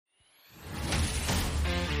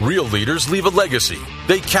Real leaders leave a legacy.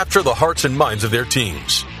 They capture the hearts and minds of their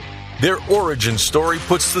teams. Their origin story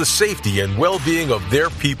puts the safety and well-being of their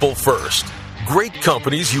people first. Great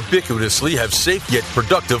companies ubiquitously have safe yet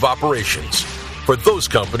productive operations. For those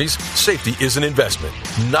companies, safety is an investment,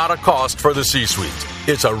 not a cost for the C-suite.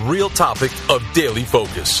 It's a real topic of daily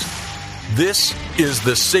focus. This is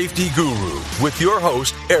The Safety Guru with your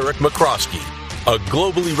host, Eric McCroskey, a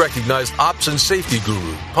globally recognized ops and safety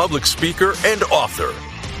guru, public speaker, and author.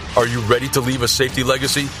 Are you ready to leave a safety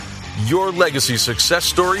legacy? Your legacy success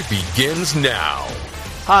story begins now.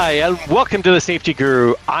 Hi, and welcome to The Safety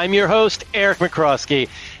Guru. I'm your host, Eric McCroskey,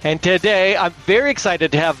 and today I'm very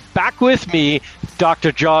excited to have back with me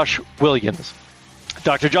Dr. Josh Williams.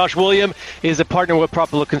 Dr. Josh Williams is a partner with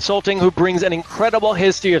Plateau Consulting who brings an incredible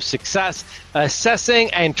history of success,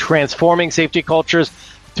 assessing and transforming safety cultures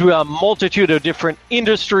through a multitude of different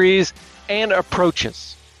industries and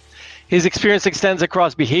approaches. His experience extends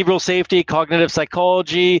across behavioral safety, cognitive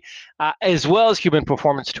psychology, as well as human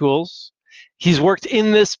performance tools. He's worked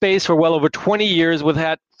in this space for well over 20 years with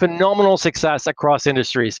had phenomenal success across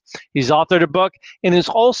industries. He's authored a book and is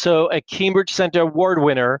also a Cambridge Center Award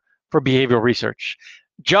winner for behavioral research.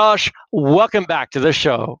 Josh, welcome back to the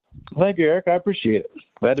show. Thank you, Eric. I appreciate it.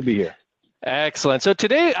 Glad to be here. Excellent. So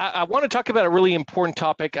today I want to talk about a really important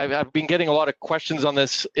topic. I've been getting a lot of questions on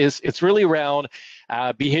this. It's really around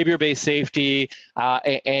behavior-based safety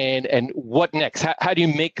and what next? How do you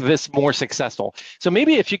make this more successful? So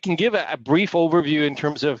maybe if you can give a brief overview in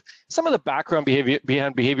terms of some of the background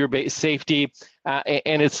behind behavior-based safety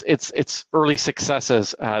and its early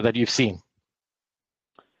successes that you've seen.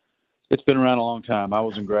 It's been around a long time. I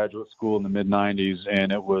was in graduate school in the mid-'90s,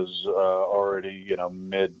 and it was already,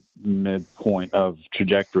 midpoint of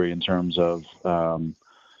trajectory in terms of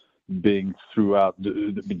being throughout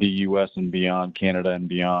the U.S. and beyond, Canada and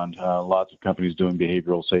beyond. Lots of companies doing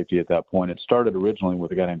behavioral safety at that point. It started originally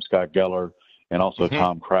with a guy named Scott Geller and also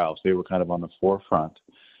Tom Kraus. They were kind of on the forefront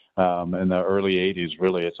in the early 80s,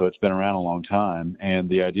 really. So it's been around a long time, and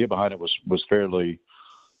the idea behind it was fairly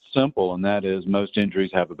simple, and that is most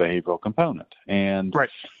injuries have a behavioral component. And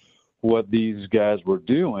what these guys were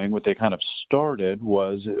doing, what they kind of started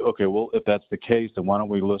was, okay, well, if that's the case, then why don't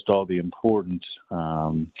we list all the important,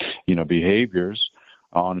 behaviors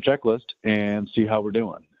on a checklist and see how we're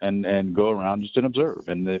doing and go around just and observe.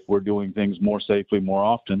 And if we're doing things more safely more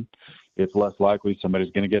often, it's less likely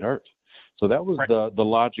somebody's going to get hurt. So that was the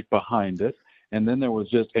logic behind it. And then there was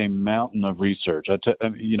just a mountain of research.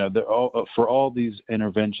 For all these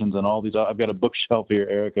interventions and all these, I've got a bookshelf here,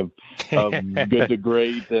 Eric, of good to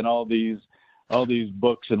great and all these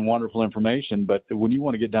books and wonderful information. But when you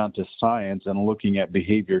want to get down to science and looking at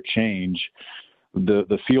behavior change,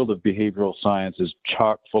 the field of behavioral science is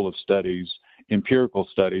chock full of studies, empirical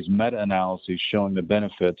studies, meta-analyses showing the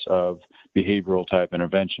benefits of behavioral type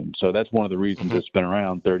intervention. So that's one of the reasons it's been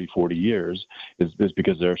around 30, 40 years is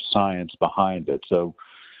because there's science behind it. So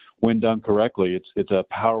when done correctly, it's a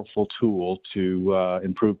powerful tool to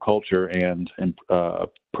improve culture and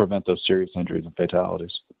prevent those serious injuries and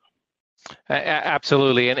fatalities.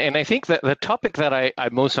 Absolutely. And I think that the topic that I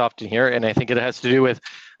most often hear, and I think it has to do with,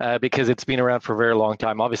 because it's been around for a very long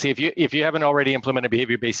time. Obviously, if you haven't already implemented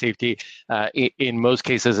behavior-based safety, in most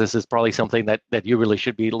cases, this is probably something that you really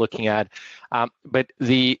should be looking at. But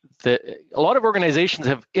a lot of organizations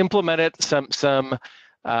have implemented some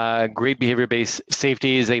great behavior-based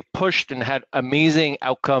safeties. They pushed and had amazing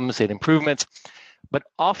outcomes and improvements. But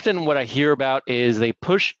often what I hear about is they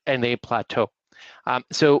push and they plateau.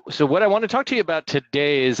 So what I want to talk to you about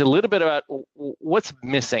today is a little bit about what's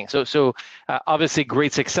missing. So obviously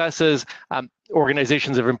great successes,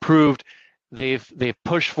 organizations have improved, they've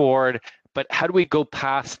pushed forward, but how do we go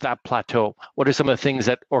past that plateau? What are some of the things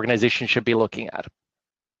that organizations should be looking at?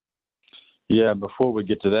 Yeah, before we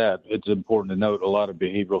get to that, it's important to note a lot of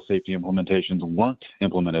behavioral safety implementations weren't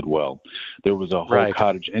implemented well. There was a whole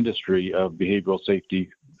cottage industry of behavioral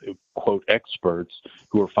safety quote experts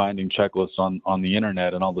who are finding checklists on the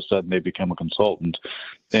internet, and all of a sudden they become a consultant.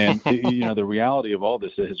 And the reality of all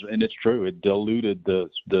this is, and it's true, it diluted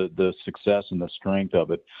the success and the strength of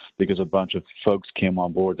it because a bunch of folks came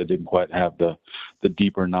on board that didn't quite have the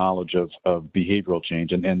deeper knowledge of behavioral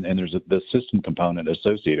change, and there's the system component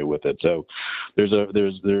associated with it. So there's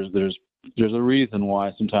a reason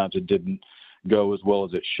why sometimes it didn't go as well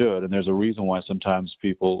as it should. And there's a reason why sometimes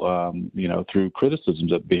people, through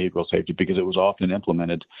criticisms of behavioral safety, because it was often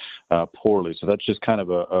implemented poorly. So that's just kind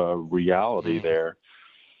of a reality there.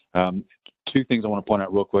 Two things I want to point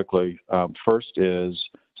out real quickly. First is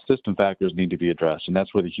system factors need to be addressed, and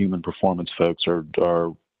that's where the human performance folks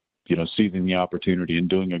are seizing the opportunity and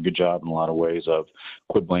doing a good job in a lot of ways of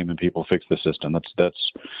quit blaming people, fix the system.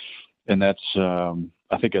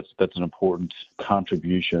 I think that's an important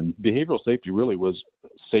contribution. Behavioral safety really was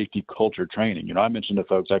safety culture training. I mentioned to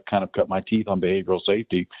folks I kind of cut my teeth on behavioral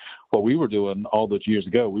safety. What we were doing all those years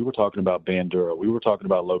ago, we were talking about Bandura. We were talking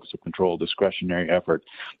about locus of control, discretionary effort.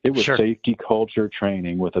 It was safety culture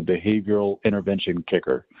training with a behavioral intervention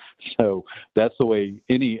kicker. So that's the way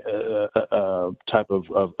any type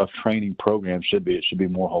of training program should be. It should be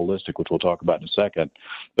more holistic, which we'll talk about in a second.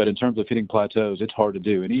 But in terms of hitting plateaus, it's hard to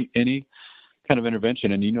do. Any kind of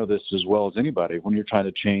intervention, and you know this as well as anybody, when you're trying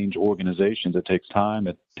to change organizations, it takes time,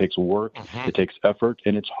 it takes work, it takes effort,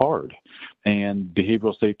 and it's hard. And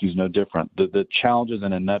behavioral safety is no different. The challenges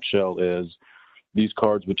in a nutshell is these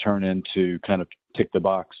cards would turn into kind of tick the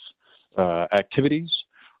box activities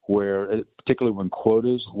where, particularly when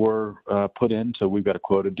quotas were put in, so we've got a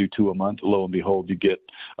quota, do 2 a month, lo and behold, you get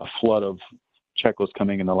a flood of checklists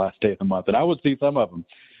coming in the last day of the month. And I would see some of them.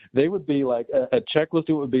 They would be like a checklist.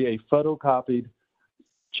 It would be a photocopied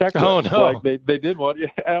checklist. Oh, no. Like they did one.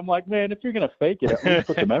 And I'm like, man, if you're going to fake it, at least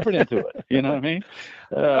put some effort into it. You know what I mean?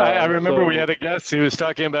 I remember we had a guest who was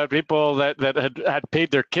talking about people that had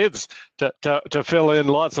paid their kids to fill in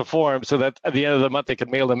lots of forms so that at the end of the month they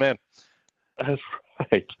could mail them in. That's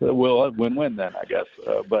right. Well, win-win then, I guess.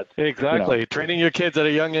 But exactly. Training your kids at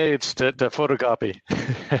a young age to photocopy.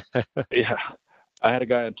 Yeah. I had a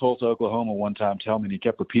guy in Tulsa, Oklahoma one time tell me, and he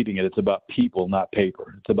kept repeating it, it's about people, not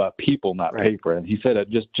paper. It's about people, not paper. And he said it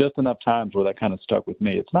just enough times where that kind of stuck with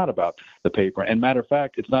me. It's not about the paper. And matter of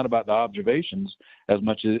fact, it's not about the observations as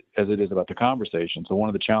much as it is about the conversation. So one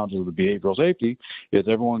of the challenges with behavioral safety is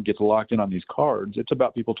everyone gets locked in on these cards. It's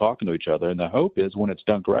about people talking to each other. And the hope is when it's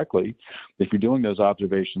done correctly, if you're doing those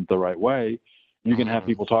observations the right way, you can have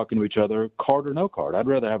people talking to each other, card or no card. I'd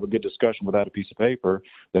rather have a good discussion without a piece of paper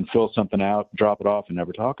than fill something out, drop it off, and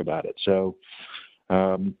never talk about it. So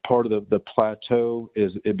part of the plateau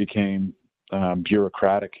is it became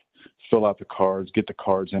bureaucratic. Fill out the cards, get the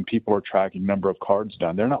cards, and people are tracking number of cards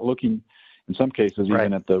done. They're not looking, in some cases,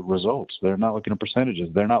 even at the results. They're not looking at percentages.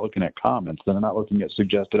 They're not looking at comments. They're not looking at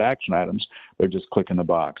suggested action items. They're just clicking the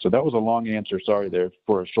box. So that was a long answer, sorry there,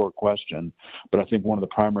 for a short question. But I think one of the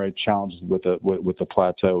primary challenges with the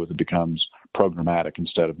plateau is it becomes programmatic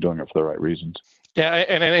instead of doing it for the right reasons. Yeah,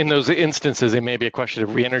 and in those instances, it may be a question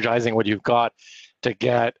of re-energizing what you've got to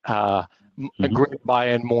get a great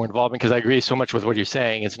buy-in, more involvement, because I agree so much with what you're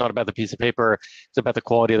saying. It's not about the piece of paper, it's about the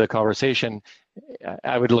quality of the conversation.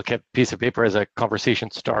 I would look at piece of paper as a conversation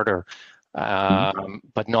starter,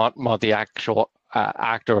 but not the actual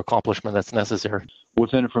act or accomplishment that's necessary.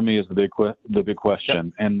 What's in it for me is the big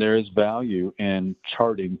question, and there is value in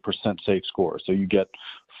charting percent safe score. So you get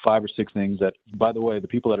 5 or 6 things that, by the way, the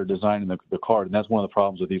people that are designing the card, and that's one of the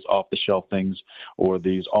problems with these off-the-shelf things or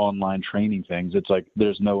these online training things, it's like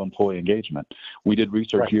there's no employee engagement. We did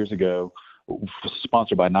research years ago,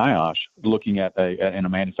 sponsored by NIOSH, looking at in a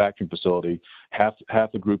manufacturing facility. Half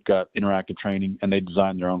the group got interactive training, and they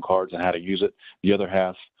designed their own cards and how to use it. The other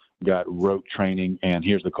half got rote training, and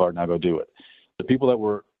here's the card, now go do it. The people that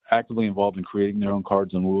were actively involved in creating their own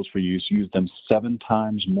cards and rules for use used them 7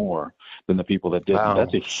 times more than the people that didn't. Wow,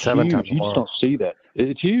 that's a huge. You just don't see that.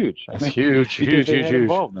 It's huge. It's huge. They had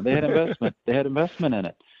involvement. They had investment. They had investment in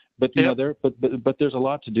it. But you know, but there's a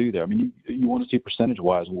lot to do there. I mean, you want to see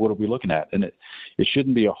percentage-wise, what are we looking at? And it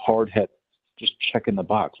shouldn't be a hard hit, just checking the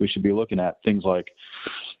box. We should be looking at things like,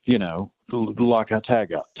 the lockout,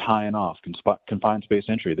 tagout, tying off, confined space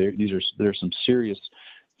entry. There's some serious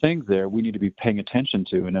things there we need to be paying attention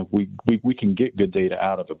to, and if we can get good data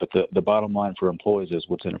out of it. But the bottom line for employees is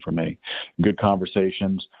what's in it for me. Good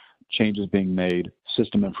conversations, changes being made,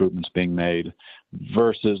 system improvements being made,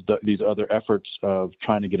 versus these other efforts of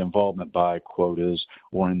trying to get involvement by quotas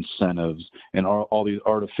or incentives and all these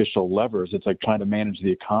artificial levers. It's like trying to manage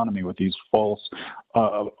the economy with these false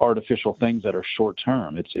artificial things that are short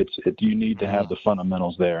term. You need to have the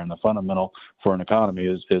fundamentals there, and the fundamental for an economy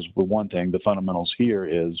is the one thing. The fundamentals here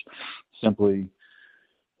is simply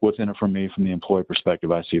what's in it for me from the employee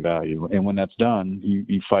perspective. I see value. And when that's done,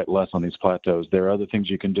 you fight less on these plateaus. There are other things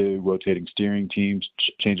you can do, rotating steering teams,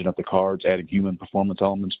 changing up the cards, adding human performance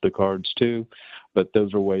elements to the cards too. But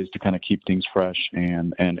those are ways to kind of keep things fresh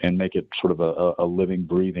and make it sort of a living,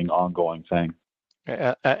 breathing, ongoing thing.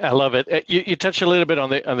 I love it. You touched a little bit on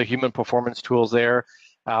the human performance tools there,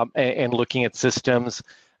 and looking at systems.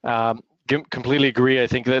 Completely agree. I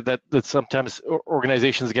think that sometimes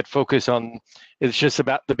organizations get focused on it's just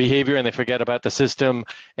about the behavior and they forget about the system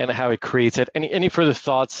and how it creates it. Any further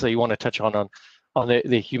thoughts that you want to touch on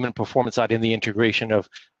the human performance side and the integration of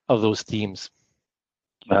those themes?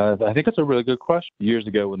 I think that's a really good question. Years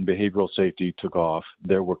ago, when behavioral safety took off,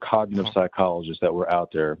 there were cognitive psychologists that were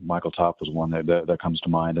out there. Michael Topp was one that comes to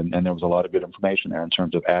mind, and there was a lot of good information there in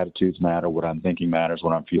terms of attitudes matter, what I'm thinking matters,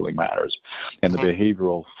 what I'm feeling matters. And the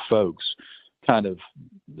behavioral folks kind of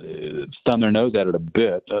thumb their nose at it a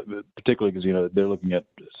bit, particularly because, they're looking at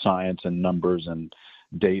science and numbers and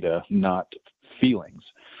data, not feelings.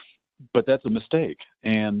 But that's a mistake.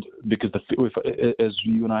 And because as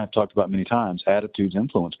you and I have talked about many times, attitudes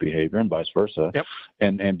influence behavior and vice versa. Yep.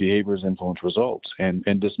 And behaviors influence results. And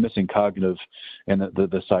dismissing cognitive and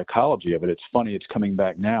the psychology of it, it's funny, it's coming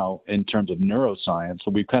back now in terms of neuroscience. So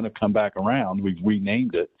we've kind of come back around. We've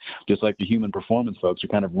renamed it, just like the human performance folks are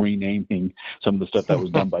kind of renaming some of the stuff that was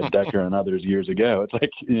done by Decker and others years ago. It's like,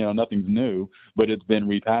 nothing's new, but it's been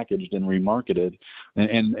repackaged and remarketed.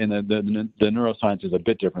 And the neuroscience is a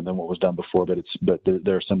bit different than what was done before, but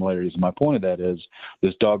there are similarities. And my point of that is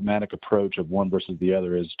this dogmatic approach of one versus the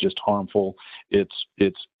other is just harmful. It's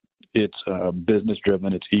business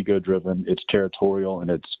driven, it's ego driven, it's territorial, and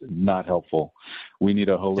it's not helpful. We need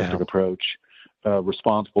a holistic approach.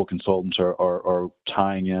 Responsible consultants are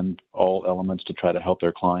tying in all elements to try to help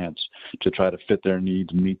their clients, to try to fit their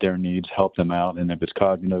needs, meet their needs, help them out. And if it's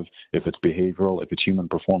cognitive, if it's behavioral, if it's human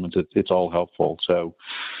performance, it's all helpful. So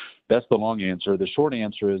that's the long answer. The short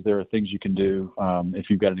answer is there are things you can do if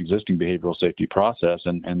you've got an existing behavioral safety process,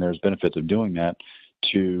 and there's benefits of doing that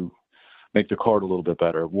to make the card a little bit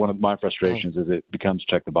better. One of my frustrations is it becomes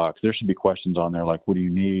check the box. There should be questions on there like, what do you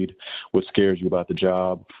need? What scares you about the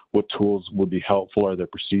job? What tools would be helpful? Are there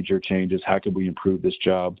procedure changes? How can we improve this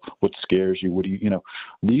job? What scares you? What do you,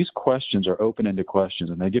 these questions are open-ended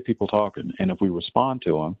questions, and they get people talking. And if we respond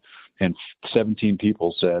to them, and 17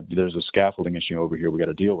 people said, there's a scaffolding issue over here, we got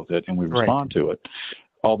to deal with it, and we respond to it,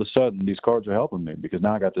 all of a sudden these cards are helping me because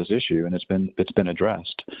now I got this issue and it's been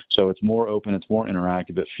addressed. So it's more open, it's more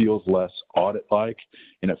interactive, it feels less audit-like,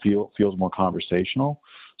 and it feels more conversational.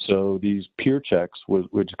 So these peer checks,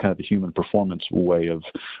 which is kind of the human performance way of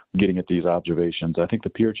getting at these observations, I think the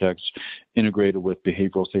peer checks integrated with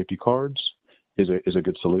behavioral safety cards is a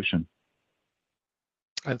good solution.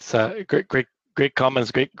 That's great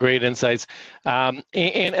comments, great insights. And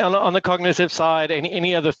on the cognitive side,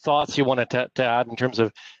 any other thoughts you wanted to add in terms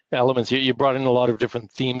of elements? You brought in a lot of different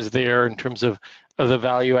themes there in terms of the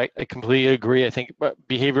value. I completely agree. I think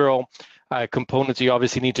behavioral components, you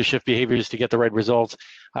obviously need to shift behaviors to get the right results.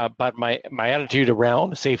 But my attitude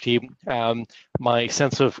around safety, my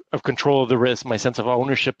sense of control of the risk, my sense of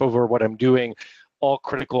ownership over what I'm doing, all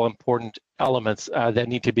critical, important elements that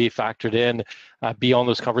need to be factored in beyond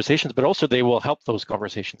those conversations, but also they will help those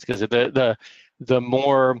conversations, because the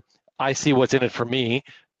more I see what's in it for me,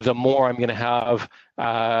 the more I'm going to have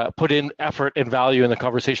put in effort and value in the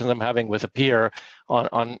conversations I'm having with a peer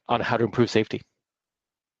on how to improve safety.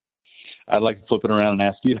 I'd like to flip it around and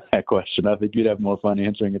ask you that question. I think you'd have more fun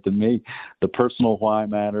answering it than me. The personal why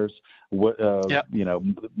matters. And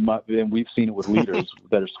we've seen it with leaders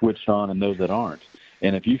that are switched on and those that aren't.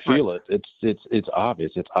 And if you feel it, it's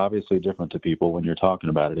obvious. It's obviously different to people when you're talking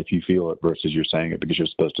about it. If you feel it versus you're saying it because you're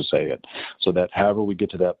supposed to say it. So that however we get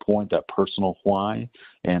to that point, that personal why,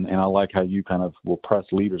 and I like how you kind of will press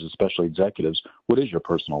leaders, especially executives. What is your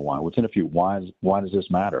personal why? Within a few, why does this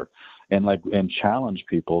matter? And challenge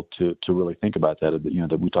people to really think about that.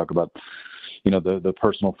 That we talk about, the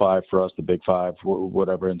personal five for us, the big five,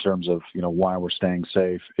 whatever, in terms of, why we're staying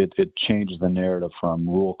safe. It changes the narrative from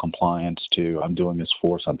rule compliance to I'm doing this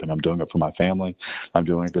for something. I'm doing it for my family. I'm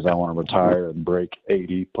doing it because I want to retire and break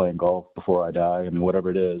 80 playing golf before I die. I mean,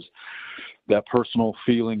 whatever it is, that personal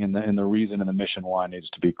feeling and the reason and the mission why needs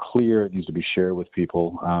to be clear. It needs to be shared with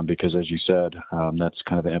people because, as you said, that's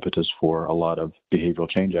kind of the impetus for a lot of behavioral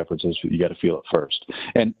change efforts is you got to feel it first.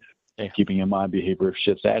 And keeping in mind behavior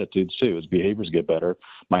shifts attitudes too. As behaviors get better,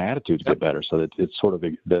 my attitudes get better. So it's sort of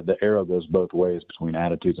the arrow goes both ways between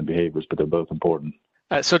attitudes and behaviors, but they're both important.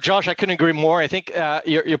 So Josh, I couldn't agree more. I think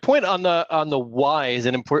your point on the why is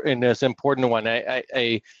an important one.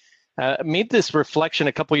 I made this reflection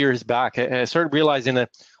a couple years back. I started realizing that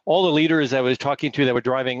all the leaders I was talking to that were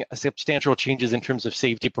driving substantial changes in terms of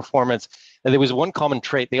safety performance, and there was one common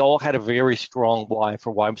trait. They all had a very strong why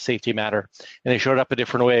for why safety mattered, and they showed up a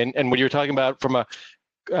different way. And when you're talking about from a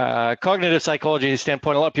cognitive psychology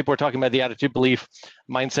standpoint, a lot of people are talking about the attitude, belief,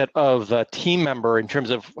 mindset of a team member in terms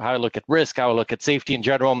of how I look at risk, how I look at safety in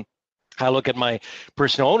general, I look at my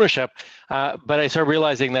personal ownership, but I started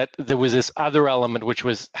realizing that there was this other element, which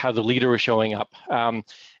was how the leader was showing up.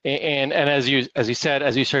 And as you said,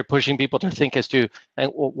 as you start pushing people to think as to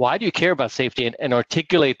why do you care about safety and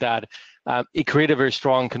articulate that, it created a very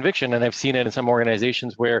strong conviction. And I've seen it in some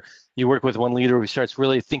organizations where you work with one leader who starts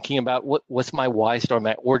really thinking about what's my why story,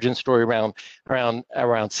 my origin story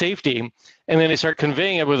around safety. And then they start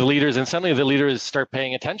conveying it with the leaders, and suddenly the leaders start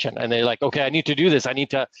paying attention. And they're like, okay, I need to do this. I need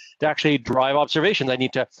to actually drive observations. I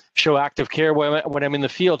need to show active care when I'm in the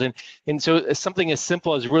field. And so something as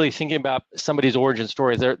simple as really thinking about somebody's origin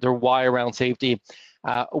story, their why around safety,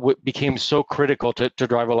 became so critical to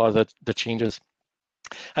drive a lot of the changes.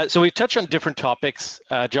 So we've touched on different topics,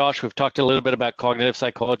 Josh. We've talked a little bit about cognitive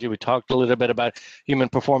psychology. We talked a little bit about human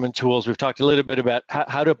performance tools. We've talked a little bit about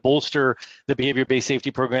how to bolster the behavior-based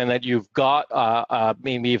safety program that you've got.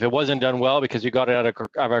 Maybe if it wasn't done well because you got it out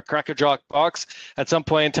of a Cracker Jack box at some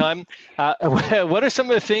point in time. What are some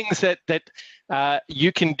of the things that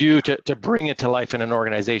you can do to bring it to life in an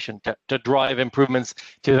organization, to drive improvements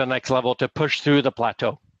to the next level, to push through the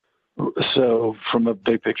plateau? So from a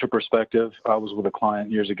big picture perspective, I was with a client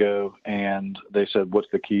years ago and they said, what's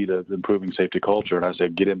the key to improving safety culture? And I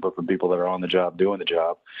said, get input from people that are on the job, doing the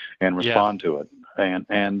job, and respond to it.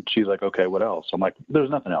 And she's like, okay, what else? I'm like, there's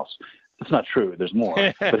nothing else. It's not true. There's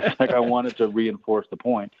more. But it's like I wanted to reinforce the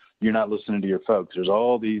point. You're not listening to your folks. There's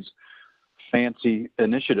all these fancy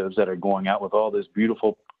initiatives that are going out with all these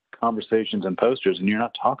beautiful conversations and posters, and you're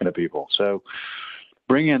not talking to people. So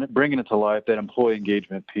bringing it to life, that employee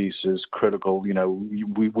engagement piece is critical. You know,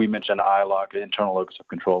 we mentioned ILOC, internal locus of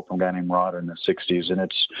control, from a guy named Rod in the 60s, and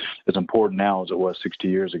it's as important now as it was 60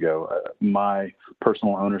 years ago. My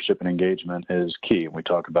personal ownership and engagement is key. We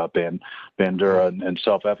talk about Bandura and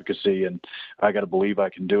self-efficacy, and I got to believe I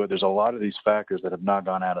can do it. There's a lot of these factors that have not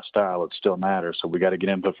gone out of style. It still matters. So we got to get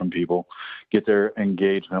input from people, get their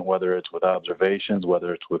engagement, whether it's with observations,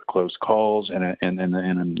 whether it's with close calls, and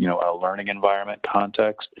a learning environment context.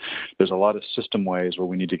 There's a lot of system ways where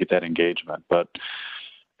we need to get that engagement. But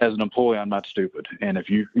as an employee, I'm not stupid. And if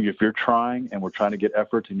you're trying and we're trying to get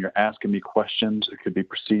efforts and you're asking me questions, it could be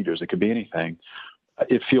procedures, it could be anything,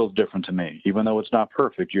 it feels different to me. Even though it's not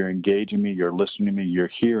perfect, you're engaging me, you're listening to me, you're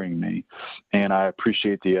hearing me, and I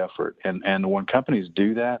appreciate the effort. And when companies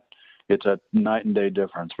do that, it's a night and day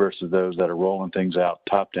difference versus those that are rolling things out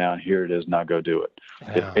top down. Here it is, now go do it.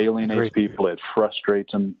 Yeah, it alienates people, it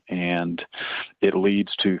frustrates them, and it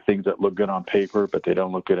leads to things that look good on paper, but they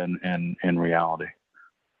don't look good in reality.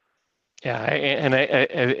 Yeah, and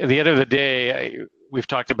at the end of the day, we've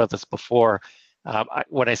talked about this before.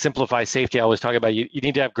 When I simplify safety, I always talk about you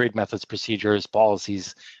need to have great methods, procedures,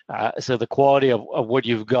 policies. So the quality of what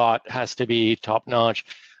you've got has to be top notch.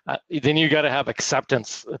 Then you got to have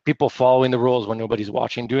acceptance, people following the rules when nobody's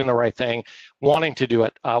watching, doing the right thing, wanting to do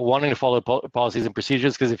it, wanting to follow policies and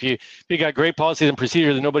procedures. Because if you got great policies and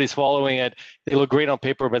procedures and nobody's following it, they look great on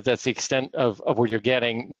paper, but that's the extent of what you're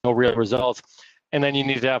getting, no real results. And then you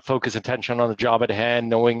need to have focus and attention on the job at hand,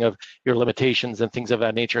 knowing of your limitations and things of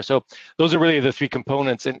that nature. So those are really the three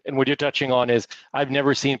components. And what you're touching on is I've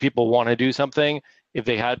never seen people want to do something if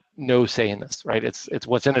they had no say in this, right? It's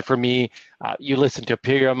what's in it for me. You listen to a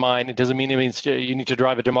peer of mine. It doesn't mean you need to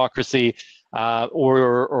drive a democracy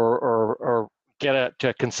or get to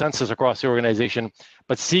a consensus across the organization.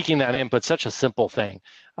 But seeking that input, such a simple thing,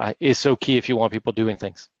 is so key if you want people doing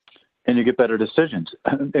things. And you get better decisions.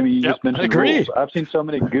 I mean, you just mentioned rules. I've seen so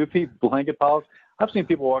many goofy blanket policies. I've seen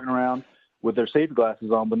people walking around with their safety glasses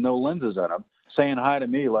on with no lenses in them, saying hi to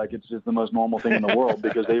me like it's just the most normal thing in the world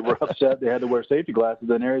because they were upset they had to wear safety glasses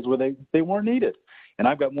in areas where they weren't needed. And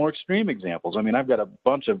I've got more extreme examples. I mean, I've got a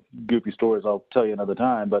bunch of goofy stories I'll tell you another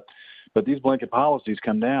time, but these blanket policies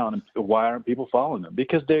come down, and why aren't people following them?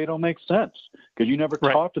 Because they don't make sense, because you never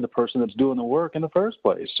talk to the person that's doing the work in the first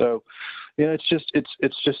place. So, yeah, it's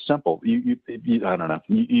just simple. You I don't know.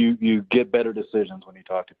 You get better decisions when you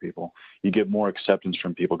talk to people. You get more acceptance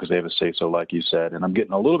from people because they have a say-so, like you said. And I'm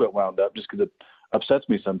getting a little bit wound up just because it upsets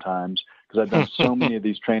me sometimes, because I've done so many of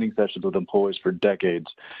these training sessions with employees for decades,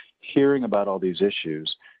 hearing about all these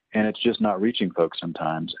issues. And it's just not reaching folks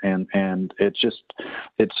sometimes. And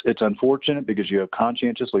it's unfortunate because you have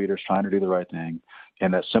conscientious leaders trying to do the right thing.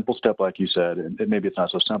 And that simple step, like you said, and maybe it's not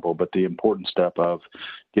so simple, but the important step of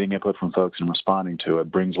getting input from folks and responding to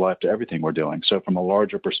it brings life to everything we're doing. So from a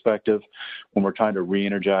larger perspective, when we're trying to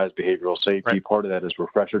re-energize behavioral safety, part of that is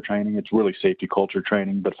refresher training. It's really safety culture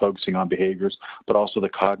training, but focusing on behaviors, but also the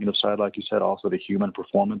cognitive side, like you said, also the human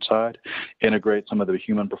performance side. Integrate some of the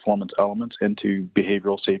human performance elements into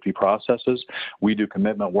behavioral safety processes. We do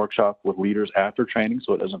commitment workshop with leaders after training,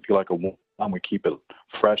 so it doesn't feel like a one-time. We keep it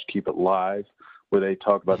fresh, keep it live. where they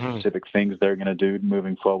talk about specific things they're going to do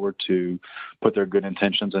moving forward to put their good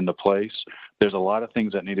intentions into place. There's a lot of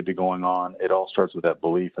things that need to be going on. It all starts with that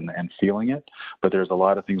belief and feeling it, but there's a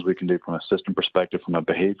lot of things we can do from a system perspective, from a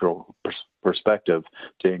behavioral perspective,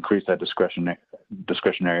 to increase that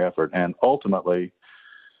discretionary effort, and ultimately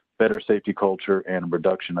better safety culture and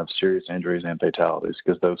reduction of serious injuries and fatalities,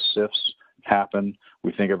 because those SIFs happen.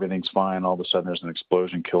 We think everything's fine. All of a sudden there's an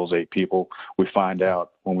explosion, kills 8 people. We find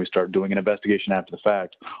out when we start doing an investigation after the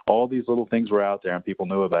fact, all these little things were out there and people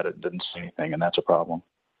knew about it and didn't say anything, and that's a problem.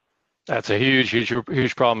 That's a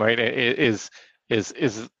huge problem, right? Is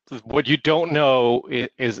what you don't know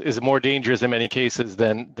is more dangerous in many cases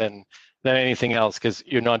than anything else, because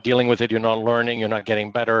you're not dealing with it, you're not learning, you're not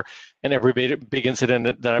getting better. And every big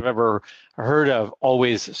incident that I've ever heard of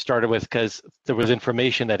always started with because there was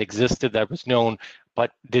information that existed that was known,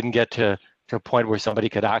 but didn't get to a point where somebody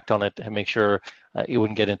could act on it and make sure it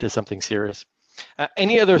wouldn't get into something serious.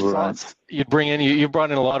 Any other thoughts you'd bring in? You brought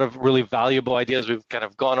in a lot of really valuable ideas. We've kind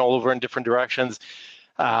of gone all over in different directions,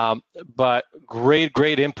 but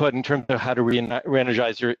great input in terms of how to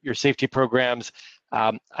re-energize your safety programs.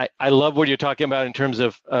 I love what you're talking about in terms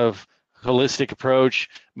of holistic approach.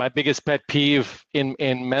 My biggest pet peeve in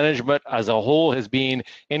management as a whole has been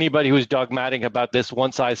anybody who's dogmatic about this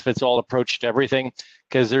one-size-fits-all approach to everything,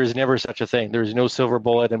 because there's never such a thing. There's no silver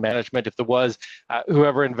bullet in management. If there was,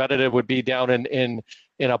 whoever invented it would be down in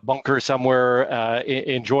a bunker somewhere,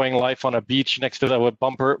 enjoying life on a beach next to the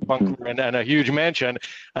bunker and a huge mansion.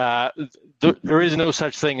 There is no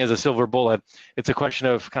such thing as a silver bullet. It's a question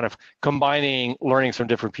of kind of combining learnings from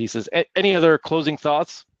different pieces. Any other closing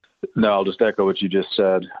thoughts? No, I'll just echo what you just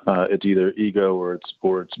said. It's either ego or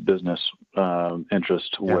it's business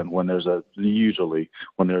interest. When there's that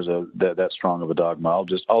strong of a dogma.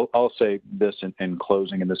 I'll say this in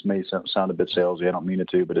closing, and this may sound a bit salesy. I don't mean it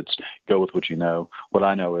to, but it's go with what you know. What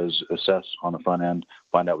I know is assess on the front end,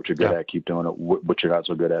 find out what you're good at, keep doing it. What you're not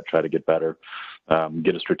so good at, try to get better.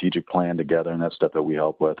 Get a strategic plan together, and that's stuff that we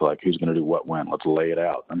help with, like who's going to do what when. Let's lay it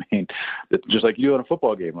out. I mean, it's just like you do in a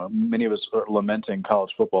football game. Many of us are lamenting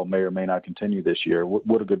college football may or may not continue this year.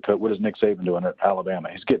 What a good coach. What is Nick Saban doing at Alabama?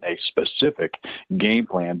 He's getting a specific game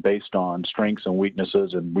plan based on strengths and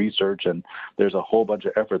weaknesses and research, and there's a whole bunch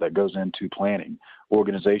of effort that goes into planning.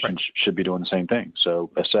 Organizations should be doing the same thing. So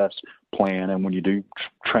assess, plan, and when you do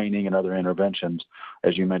training and other interventions,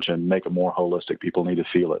 as you mentioned, make it more holistic. People need to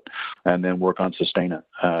feel it, and then work on sustain it.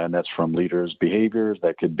 And that's from leaders' behaviors.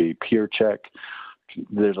 That could be peer check.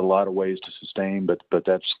 There's a lot of ways to sustain, but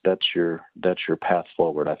that's your path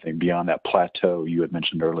forward, I think, beyond that plateau you had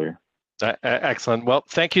mentioned earlier. Excellent. Well,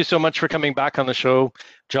 thank you so much for coming back on the show,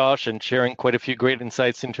 Josh, and sharing quite a few great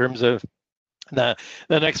insights in terms of the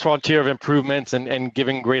next frontier of improvements and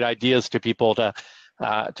giving great ideas to people to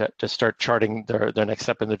start charting their next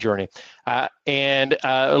step in the journey. And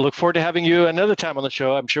I look forward to having you another time on the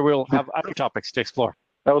show. I'm sure we'll have other topics to explore.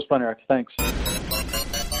 That was fun, Eric. Thanks.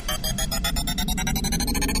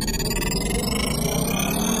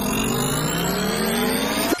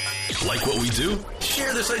 Like what we do?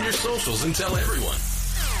 Share this on your socials and tell everyone.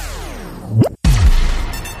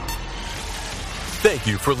 Thank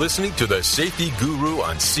you for listening to the Safety Guru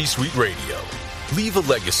on C-Suite Radio. Leave a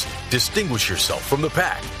legacy, distinguish yourself from the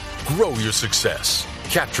pack, grow your success,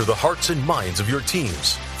 capture the hearts and minds of your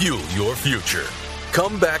teams, fuel your future.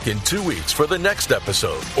 Come back in 2 weeks for the next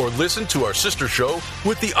episode, or listen to our sister show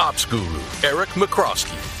with the Ops Guru, Eric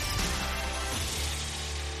McCroskey.